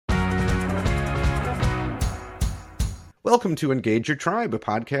Welcome to Engage Your Tribe, a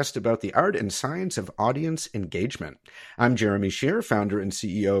podcast about the art and science of audience engagement. I'm Jeremy Shear, founder and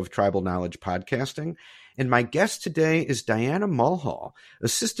CEO of Tribal Knowledge Podcasting, and my guest today is Diana Mulhall,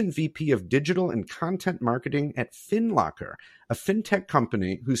 Assistant VP of Digital and Content Marketing at FinLocker, a fintech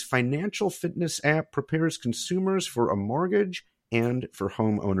company whose financial fitness app prepares consumers for a mortgage and for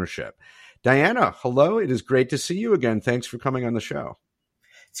home ownership. Diana, hello. It is great to see you again. Thanks for coming on the show.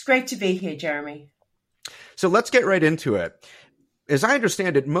 It's great to be here, Jeremy. So let's get right into it. As I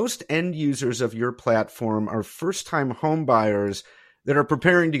understand it, most end users of your platform are first-time home buyers that are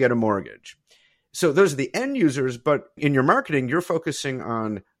preparing to get a mortgage. So those are the end users, but in your marketing, you're focusing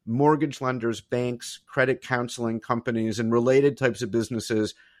on mortgage lenders, banks, credit counseling companies, and related types of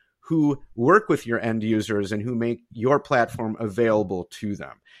businesses who work with your end users and who make your platform available to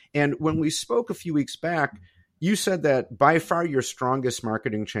them. And when we spoke a few weeks back, you said that by far your strongest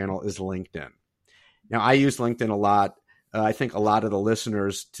marketing channel is LinkedIn. Now, I use LinkedIn a lot. I think a lot of the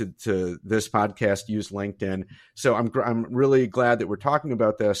listeners to this podcast use LinkedIn. So I'm really glad that we're talking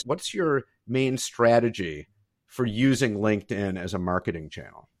about this. What's your main strategy for using LinkedIn as a marketing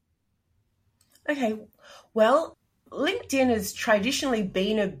channel? Okay, well, LinkedIn has traditionally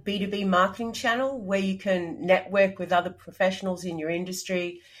been a B2B marketing channel where you can network with other professionals in your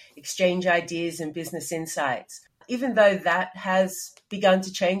industry, exchange ideas and business insights. Even though that has begun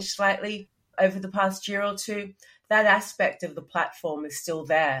to change slightly over the past year or two, that aspect of the platform is still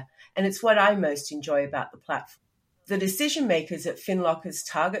there. And it's what I most enjoy about the platform. The decision makers at FinLocker's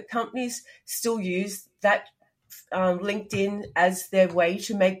target companies still use that LinkedIn as their way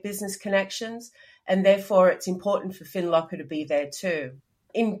to make business connections. And therefore, it's important for FinLocker to be there too.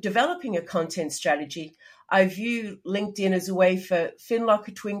 In developing a content strategy, I view LinkedIn as a way for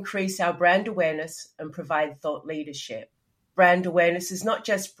FinLocker to increase our brand awareness and provide thought leadership. Brand awareness is not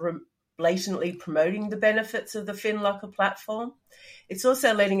just blatantly promoting the benefits of the FinLocker platform. It's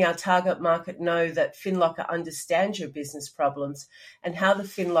also letting our target market know that FinLocker understands your business problems and how the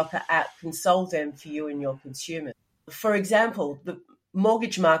FinLocker app can solve them for you and your consumers. For example, the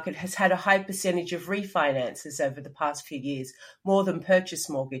mortgage market has had a high percentage of refinances over the past few years, more than purchase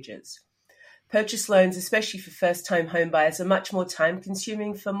mortgages. Purchase loans, especially for first-time home buyers, are much more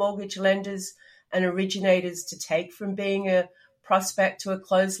time-consuming for mortgage lenders and originators to take from being a prospect to a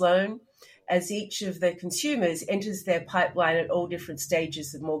closed loan, as each of the consumers enters their pipeline at all different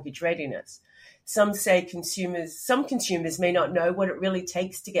stages of mortgage readiness. Some consumers may not know what it really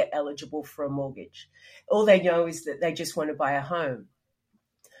takes to get eligible for a mortgage. All they know is that they just want to buy a home.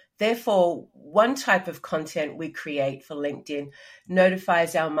 Therefore, one type of content we create for LinkedIn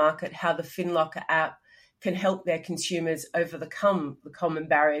notifies our market how the FinLocker app can help their consumers overcome the common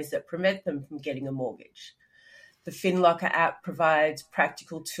barriers that prevent them from getting a mortgage. The FinLocker app provides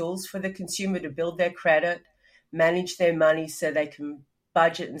practical tools for the consumer to build their credit, manage their money so they can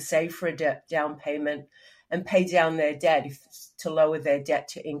budget and save for a down payment, and pay down their debt to lower their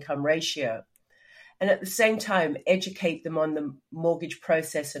debt-to-income ratio. And at the same time, educate them on the mortgage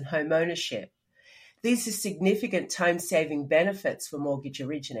process and home ownership. These are significant time-saving benefits for mortgage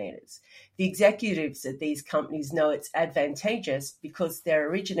originators. The executives at these companies know it's advantageous because their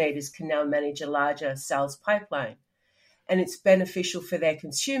originators can now manage a larger sales pipeline. And it's beneficial for their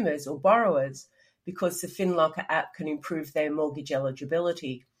consumers or borrowers because the FinLocker app can improve their mortgage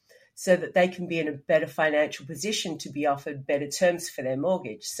eligibility so that they can be in a better financial position to be offered better terms for their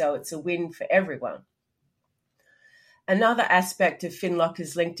mortgage. So it's a win for everyone. Another aspect of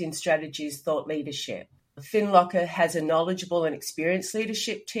FinLocker's LinkedIn strategy is thought leadership. FinLocker has a knowledgeable and experienced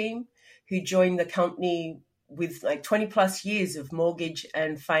leadership team who joined the company with 20 plus years of mortgage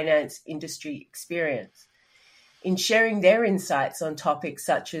and finance industry experience. In sharing their insights on topics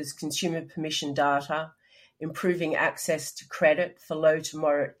such as consumer permission data, improving access to credit for low to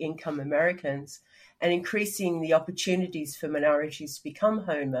moderate income Americans, and increasing the opportunities for minorities to become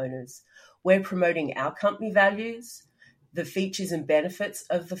homeowners, we're promoting our company values, the features and benefits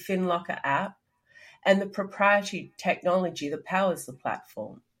of the FinLocker app, and the proprietary technology that powers the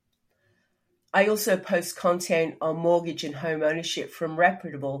platform. I also post content on mortgage and home ownership from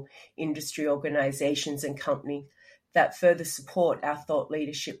reputable industry organizations and companies that further support our thought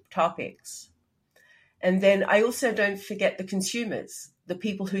leadership topics. And then I also don't forget the consumers, the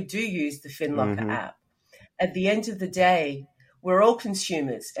people who do use the FinLocker app. At the end of the day, we're all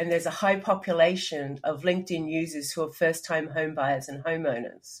consumers, and there's a high population of LinkedIn users who are first-time homebuyers and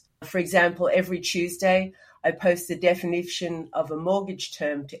homeowners. For example, every Tuesday, I post the definition of a mortgage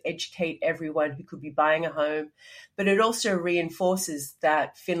term to educate everyone who could be buying a home, but it also reinforces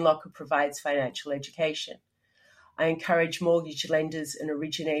that FinLocker provides financial education. I encourage mortgage lenders and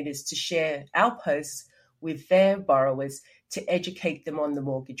originators to share our posts with their borrowers to educate them on the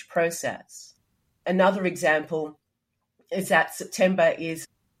mortgage process. Another example is that September is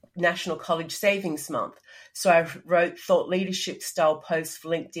National College Savings Month. So I wrote thought leadership style posts for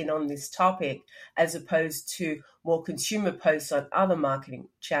LinkedIn on this topic, as opposed to more consumer posts on other marketing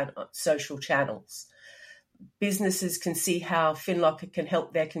social channels. Businesses can see how FinLocker can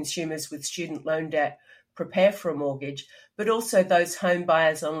help their consumers with student loan debt prepare for a mortgage, but also those home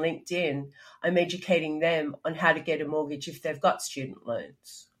buyers on LinkedIn, I'm educating them on how to get a mortgage if they've got student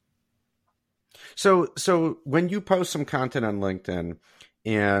loans. So when you post some content on LinkedIn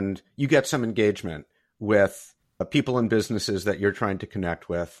and you get some engagement with people and businesses that you're trying to connect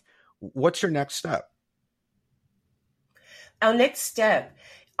with, what's your next step? Our next step,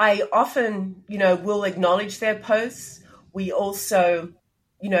 I often, will acknowledge their posts. We also,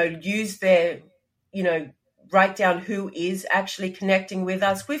 use their, write down who is actually connecting with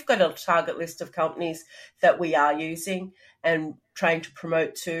us. We've got a target list of companies that we are using and trying to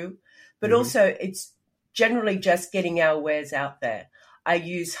promote to, but also it's generally just getting our wares out there. I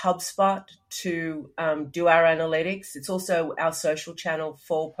use HubSpot to do our analytics. It's also our social channel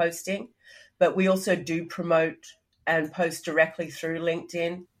for posting, but we also do promote and post directly through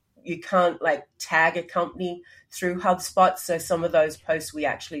LinkedIn. You can't tag a company through HubSpot. So some of those posts we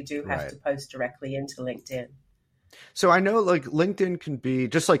actually do have to post directly into LinkedIn. So I know LinkedIn can be,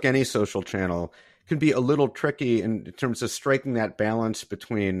 just like any social channel, can be a little tricky in terms of striking that balance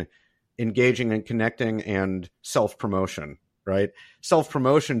between engaging and connecting and self-promotion, right?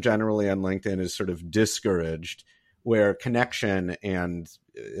 Self-promotion generally on LinkedIn is sort of discouraged, where connection and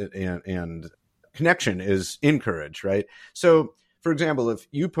connection is encouraged, right? So for example, if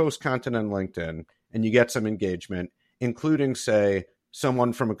you post content on LinkedIn and you get some engagement, including, say,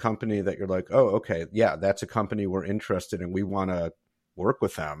 someone from a company that you're like, oh, okay, yeah, that's a company we're interested in, we want to work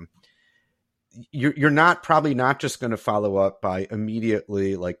with them, you're probably not just going to follow up by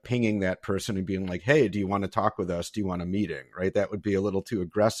immediately pinging that person and being like, hey, do you want to talk with us? Do you want a meeting? Right? That would be a little too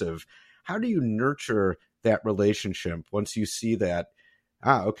aggressive. How do you nurture that relationship once you see that,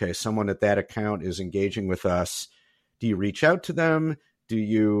 okay, someone at that account is engaging with us? Do you reach out to them? Do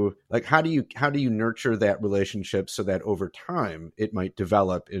you how do you nurture that relationship so that over time it might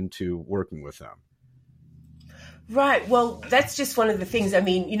develop into working with them? Right. Well, that's just one of the things. I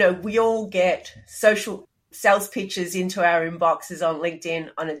mean, we all get social sales pitches into our inboxes on LinkedIn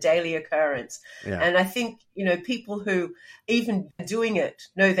on a daily occurrence. Yeah. And I think, people who even doing it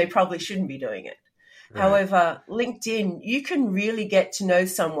know they probably shouldn't be doing it. Right. However, LinkedIn, you can really get to know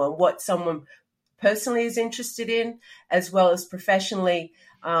someone, what someone personally is interested in, as well as professionally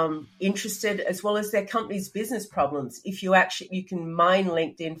interested, as well as their company's business problems. If you can mine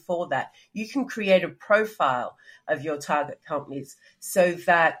LinkedIn for that. You can create a profile of your target companies so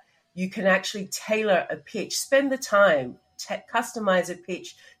that you can actually tailor a pitch, spend the time, customize a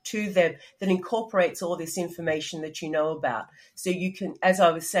pitch to them that incorporates all this information that you know about. So you can, as I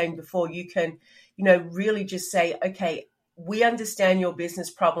was saying before, you can, really just say, okay, we understand your business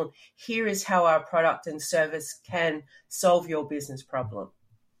problem. Here is how our product and service can solve your business problem.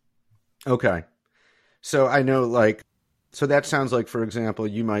 Okay. So I know so that sounds like, for example,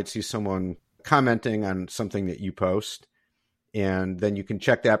 you might see someone commenting on something that you post, and then you can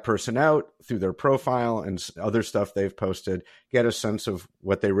check that person out through their profile and other stuff they've posted, get a sense of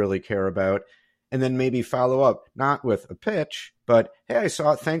what they really care about, and then maybe follow up, not with a pitch, but, hey, I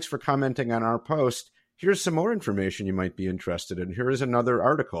saw it. Thanks for commenting on our post. Here's some more information you might be interested in. Here is another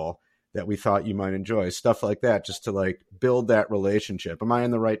article that we thought you might enjoy, stuff like that, just to build that relationship. Am I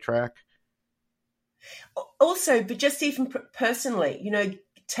on the right track? Also, but just even personally,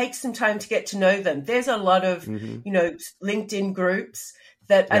 take some time to get to know them. There's a lot of, LinkedIn groups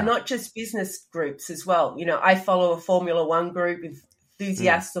that are not just business groups as well. I follow a Formula One group,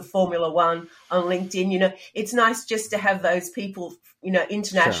 enthusiasts of Formula One on LinkedIn. It's nice just to have those people,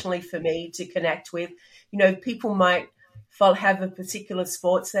 internationally for me to connect with. People might have a particular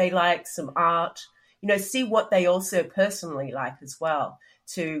sports they like, some art, see what they also personally like as well,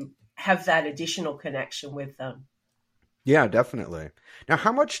 to have that additional connection with them. Yeah, definitely. Now,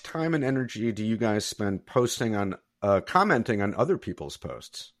 how much time and energy do you guys spend posting on, commenting on other people's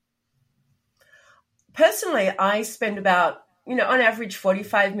posts? Personally, I spend about, on average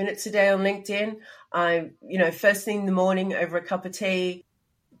 45 minutes a day on LinkedIn. I, first thing in the morning over a cup of tea,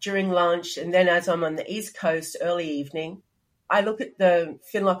 during lunch, and then as I'm on the East Coast, early evening. I look at the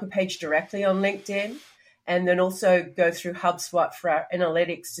FinLocker page directly on LinkedIn, and then also go through HubSpot for our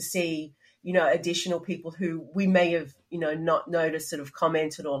analytics to see, additional people who we may have, not noticed that have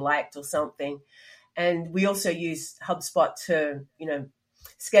commented or liked or something. And we also use HubSpot to,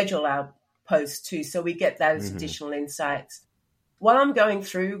 schedule our posts too. So we get those Mm-hmm. additional insights. While I'm going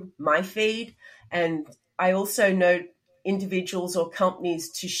through my feed, and I also note individuals or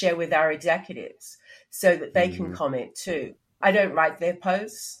companies to share with our executives so that they can Mm-hmm. comment too. I don't write their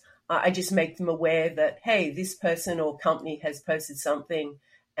posts. I just make them aware that, hey, this person or company has posted something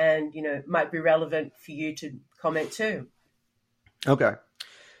and, it might be relevant for you to comment too. Okay.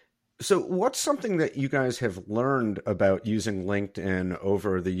 So what's something that you guys have learned about using LinkedIn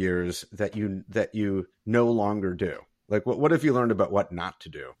over the years that you no longer do? Like what have you learned about what not to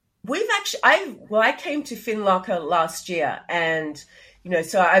do? I came to FinLocker last year, and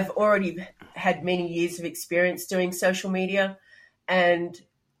so I've already had many years of experience doing social media, and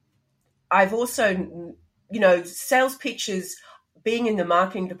I've also, sales pitches. Being in the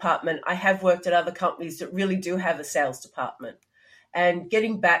marketing department, I have worked at other companies that really do have a sales department. And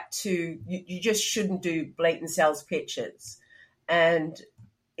getting back to, you just shouldn't do blatant sales pitches. And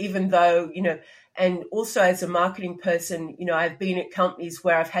even though, and also as a marketing person, I've been at companies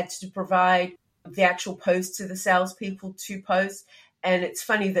where I've had to provide the actual post to the salespeople to post. And it's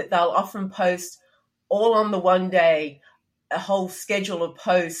funny that they'll often post all on the one day, a whole schedule of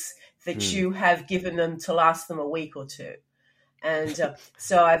posts that you have given them to last them a week or two. And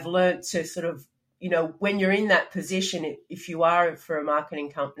so I've learned to sort of, when you're in that position, if you are for a marketing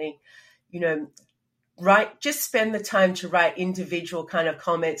company, just spend the time to write individual kind of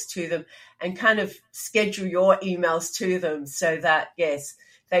comments to them and kind of schedule your emails to them so that, yes,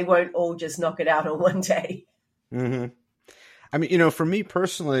 they won't all just knock it out on one day. Mm-hmm. I mean, for me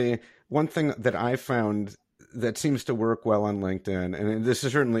personally, one thing that I found that seems to work well on LinkedIn, and this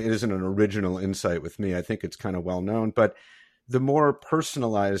is certainly isn't an original insight with me, I think it's kind of well known, but the more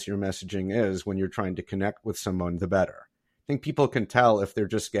personalized your messaging is when you're trying to connect with someone, the better. I think people can tell if they're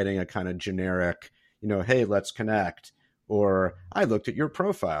just getting a kind of generic, hey, let's connect, or I looked at your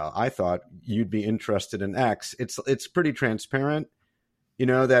profile, I thought you'd be interested in X. It's pretty transparent,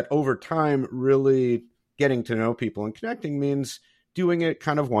 that over time, really getting to know people and connecting means doing it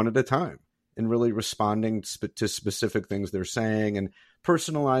kind of one at a time and really responding to specific things they're saying and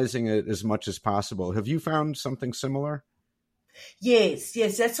personalizing it as much as possible. Have you found something similar? Yes.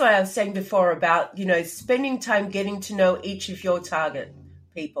 That's what I was saying before about, spending time getting to know each of your target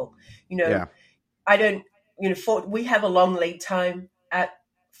people. Yeah. I don't, we have a long lead time at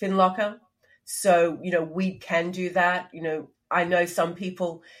FinLocker. So, we can do that. I know some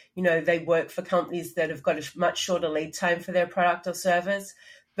people, they work for companies that have got a much shorter lead time for their product or service.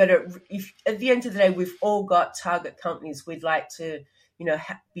 But if at the end of the day, we've all got target companies we'd like to,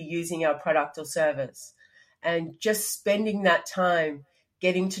 be using our product or service. And just spending that time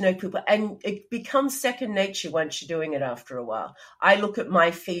getting to know people. And it becomes second nature once you're doing it after a while. I look at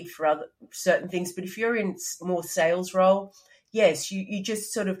my feed for other certain things, but if you're in more sales role, yes, you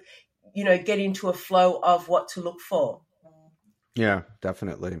just sort of, get into a flow of what to look for. Yeah,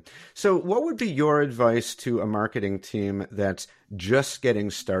 definitely. So what would be your advice to a marketing team that's just getting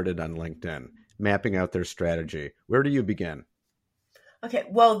started on LinkedIn, mapping out their strategy? Where do you begin? Okay,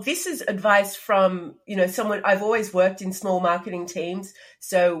 well, this is advice from, someone. I've always worked in small marketing teams,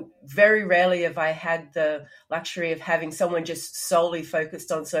 so very rarely have I had the luxury of having someone just solely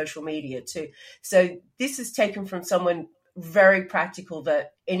focused on social media too. So this is taken from someone very practical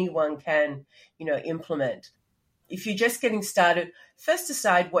that anyone can, implement. If you're just getting started, first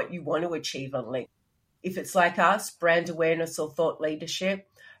decide what you want to achieve on LinkedIn. If it's like us, brand awareness or thought leadership,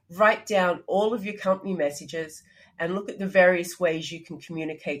 write down all of your company messages and look at the various ways you can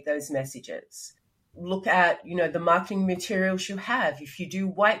communicate those messages. Look at, the marketing materials you have. If you do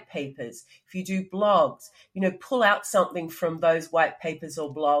white papers, if you do blogs, pull out something from those white papers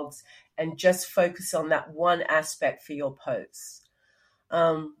or blogs and just focus on that one aspect for your posts.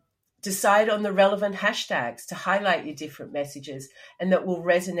 Decide on the relevant hashtags to highlight your different messages and that will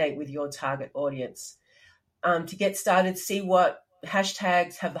resonate with your target audience. To get started, see what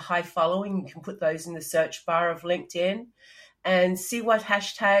hashtags have the high following. You can put those in the search bar of LinkedIn and see what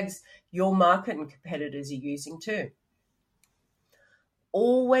hashtags your market and competitors are using too.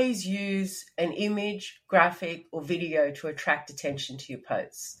 Always use an image, graphic, or video to attract attention to your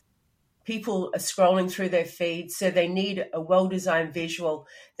posts. People are scrolling through their feeds, so they need a well-designed visual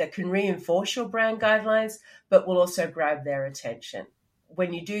that can reinforce your brand guidelines, but will also grab their attention.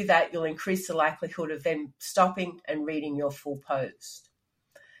 When you do that, you'll increase the likelihood of them stopping and reading your full post.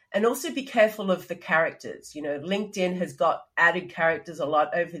 And also be careful of the characters. LinkedIn has got added characters a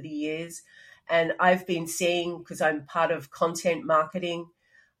lot over the years. And I've been seeing, because I'm part of content marketing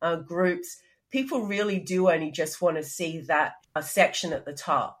groups, people really do only just want to see that section at the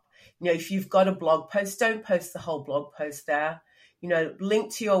top. If you've got a blog post, don't post the whole blog post there.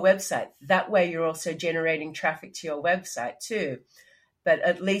 link to your website. That way you're also generating traffic to your website too. But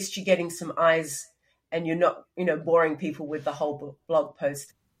at least you're getting some eyes and you're not, boring people with the whole blog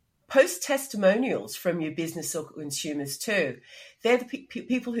post. Post testimonials from your business or consumers too. They're the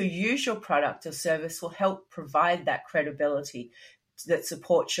people who use your product or service will help provide that credibility that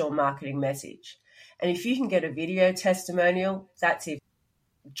supports your marketing message. And if you can get a video testimonial, that's it.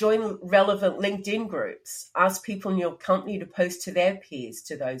 Join relevant LinkedIn groups. Ask people in your company to post to their peers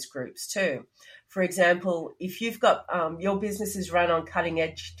to those groups too. For example, if you've got your business is run on cutting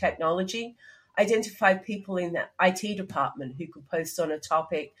edge technology, identify people in the IT department who could post on a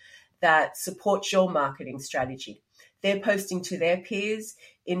topic that supports your marketing strategy. They're posting to their peers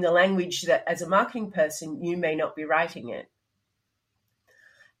in the language that as a marketing person, you may not be writing it.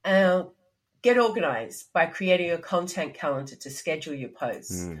 Get organized by creating a content calendar to schedule your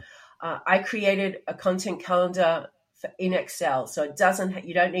posts. I created a content calendar in Excel, so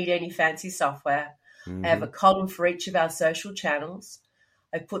you don't need any fancy software. I have a column for each of our social channels.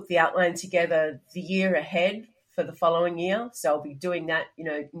 I put the outline together the year ahead for the following year. So I'll be doing that,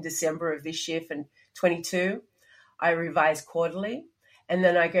 in December of this year for 22. I revise quarterly, and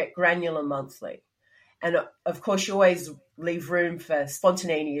then I get granular monthly. And of course, you always leave room for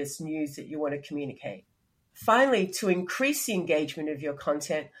spontaneous news that you want to communicate. Finally, to increase the engagement of your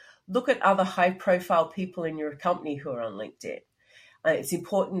content, look at other high-profile people in your company who are on LinkedIn. It's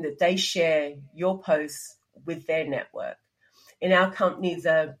important that they share your posts with their network. In our company,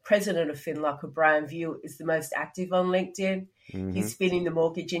 the president of Finlocker, Brian View, is the most active on LinkedIn. He's been in the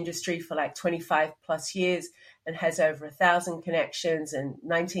mortgage industry for like 25 plus years and has over 1,000 connections and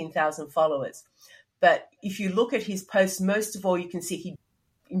 19,000 followers. But if you look at his posts, most of all, you can see he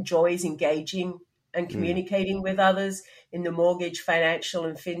enjoys engaging and communicating with others in the mortgage, financial,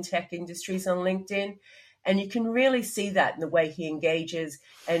 and fintech industries on LinkedIn. And you can really see that in the way he engages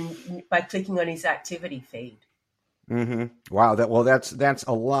and by clicking on his activity feed. Wow. That's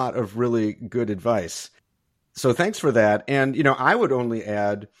a lot of really good advice. So thanks for that. And, I would only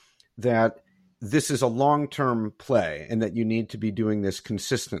add that this is a long-term play and that you need to be doing this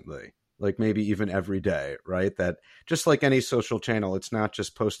consistently, like maybe even every day, right? That just like any social channel, it's not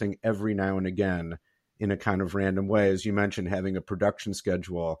just posting every now and again in a kind of random way, as you mentioned, having a production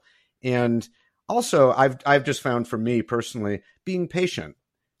schedule. And also, I've just found for me personally, being patient,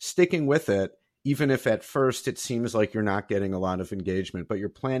 sticking with it, even if at first it seems like you're not getting a lot of engagement, but you're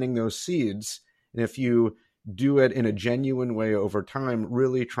planting those seeds. And if you do it in a genuine way over time,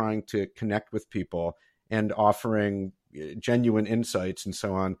 really trying to connect with people and offering genuine insights and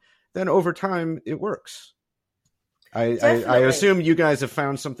so on, then over time it works. I assume you guys have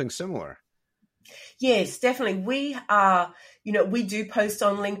found something similar. Yes, definitely. We are, we do post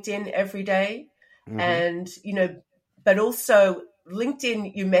on LinkedIn every day and, but also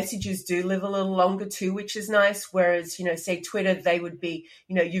LinkedIn, your messages do live a little longer too, which is nice. Whereas, say Twitter, they would be,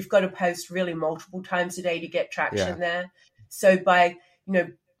 you've got to post really multiple times a day to get traction there. So by,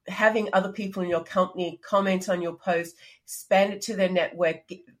 having other people in your company comment on your post, expand it to their network,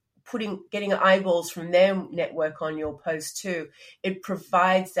 getting eyeballs from their network on your post too, it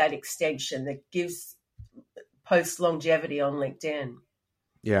provides that extension that gives post longevity on LinkedIn.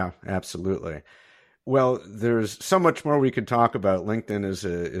 Yeah, absolutely. Well, there's so much more we could talk about. LinkedIn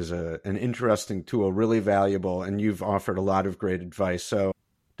is an interesting tool, really valuable, and you've offered a lot of great advice. So,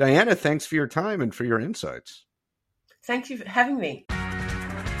 Diana, thanks for your time and for your insights. Thank you for having me.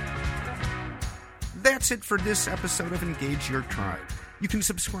 That's it for this episode of Engage Your Tribe. You can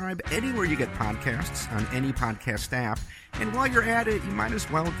subscribe anywhere you get podcasts on any podcast app. And while you're at it, you might as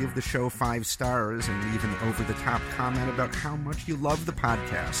well give the show 5 stars and leave an over-the-top comment about how much you love the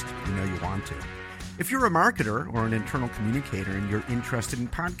podcast. You know you want to. If you're a marketer or an internal communicator and you're interested in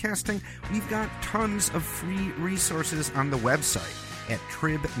podcasting, we've got tons of free resources on the website at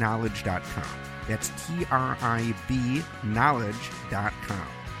tribknowledge.com. That's TRIB knowledge.com.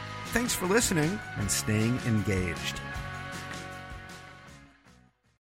 Thanks for listening and staying engaged.